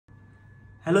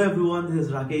Hello everyone, this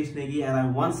is Rakesh Negi and I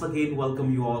once again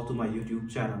welcome you all to my YouTube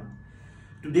channel.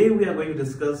 Today we are going to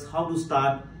discuss how to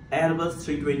start Airbus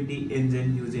 320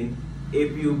 engine using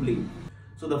APU bleed.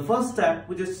 So the first step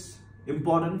which is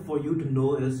important for you to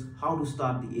know is how to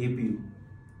start the APU.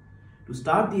 To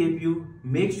start the APU,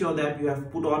 make sure that you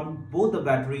have put on both the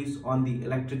batteries on the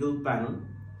electrical panel.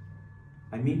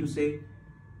 I mean to say,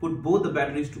 put both the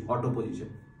batteries to auto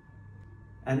position.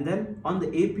 And then on the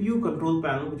APU control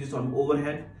panel, which is on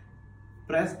overhead,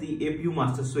 press the APU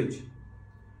master switch.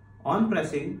 On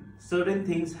pressing, certain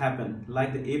things happen,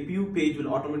 like the APU page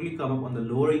will automatically come up on the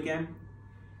lower ECAM.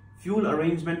 Fuel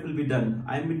arrangement will be done.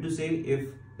 I mean to say, if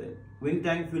the wing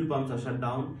tank fuel pumps are shut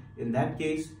down, in that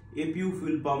case, APU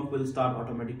fuel pump will start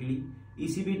automatically.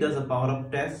 ECB does a power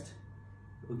up test,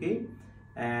 okay,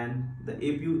 and the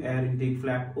APU air intake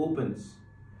flap opens.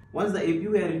 Once the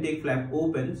APU air intake flap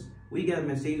opens, we get a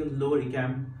message on the lower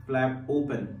ECAM flap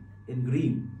open in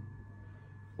green.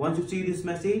 Once you see this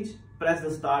message, press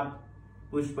the start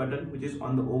push button which is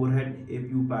on the overhead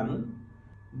APU panel.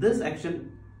 This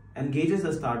action engages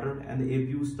the starter and the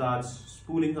APU starts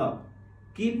spooling up.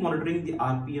 Keep monitoring the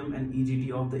RPM and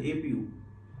EGT of the APU.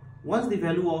 Once the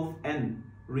value of N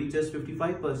reaches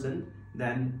 55%,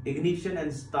 then ignition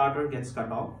and starter gets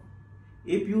cut off.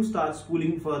 APU starts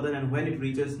spooling further, and when it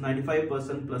reaches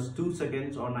 95% plus 2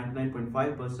 seconds or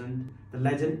 99.5%, the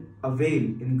legend avail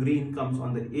in green comes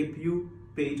on the APU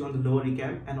page on the lower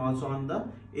ECAM and also on the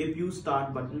APU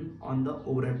start button on the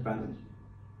overhead panel.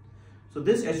 So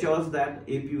this assures that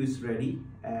APU is ready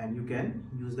and you can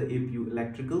use the APU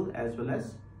electrical as well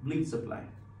as bleed supply.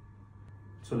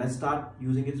 So let's start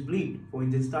using its bleed for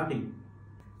engine starting.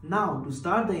 Now to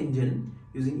start the engine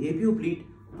using APU bleed,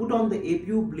 put on the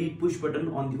APU bleed push button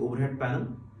on the overhead panel.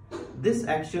 This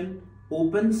action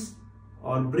opens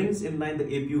or brings in line the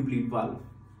APU bleed valve.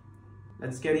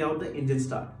 Let's carry out the engine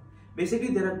start. Basically,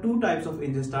 there are two types of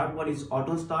engine start. One is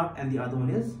auto start and the other one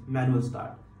is manual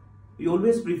start. We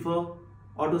always prefer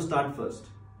auto start first.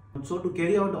 So to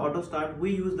carry out the auto start,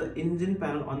 we use the engine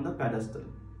panel on the pedestal.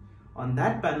 On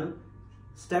that panel,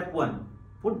 step 1,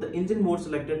 put the engine mode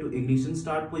selector to ignition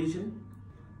start position.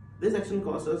 This action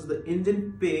causes the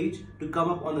engine page to come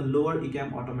up on the lower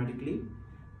ECAM automatically.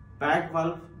 Pack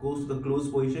valve goes to the close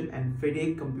position and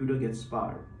fatigue computer gets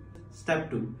powered.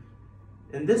 Step 2.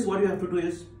 In this, what you have to do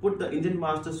is put the engine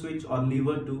master switch or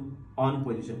lever to on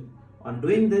position. On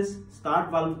doing this, start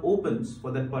valve opens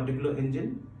for that particular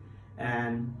engine,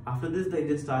 and after this the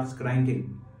engine starts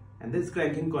cranking. And this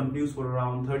cranking continues for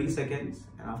around 30 seconds,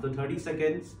 and after 30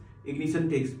 seconds, ignition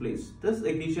takes place. This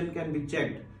ignition can be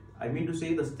checked. I mean to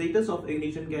say, the status of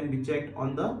ignition can be checked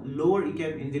on the lower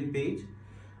ECAM engine page,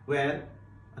 where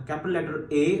a capital letter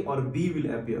A or B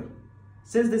will appear.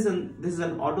 Since this is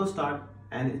an auto start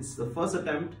and it's the first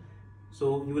attempt,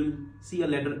 so you will see a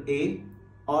letter A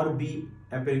or B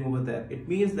appearing over there. It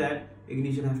means that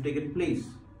ignition has taken place.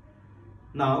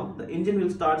 Now the engine will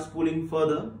start spooling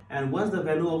further, and once the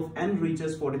value of N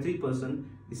reaches 43%,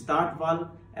 the start valve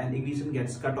and ignition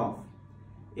gets cut off.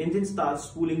 Engine starts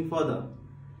spooling further.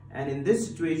 And in this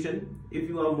situation, if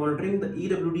you are monitoring the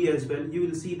EWD as well, you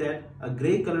will see that a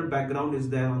grey color background is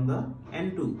there on the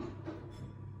N2.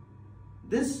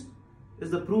 This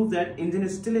is the proof that engine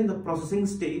is still in the processing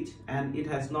stage and it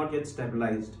has not yet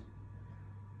stabilized.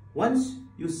 Once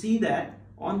you see that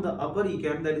on the upper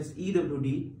ECAM, that is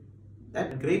EWD,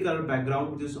 that grey color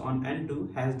background which is on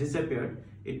N2 has disappeared,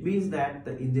 it means that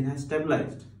the engine has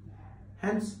stabilized.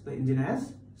 Hence, the engine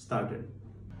has started.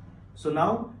 So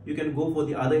now you can go for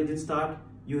the other engine start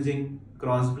using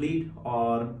cross bleed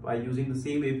or by using the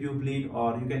same APU bleed,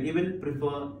 or you can even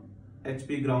prefer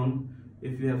HP ground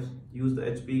if you have used the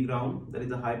HP ground, that is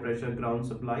a high pressure ground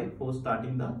supply for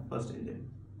starting the first engine.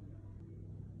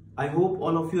 I hope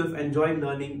all of you have enjoyed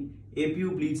learning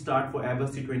APU bleed start for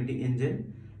Airbus 320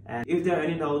 engine, and if there are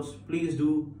any doubts, please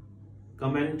do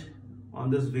comment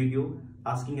on this video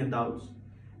asking your doubts.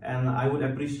 And I would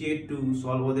appreciate to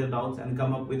solve all their doubts and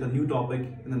come up with a new topic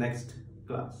in the next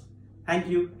class. Thank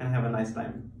you and have a nice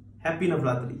time. Happy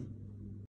Navratri.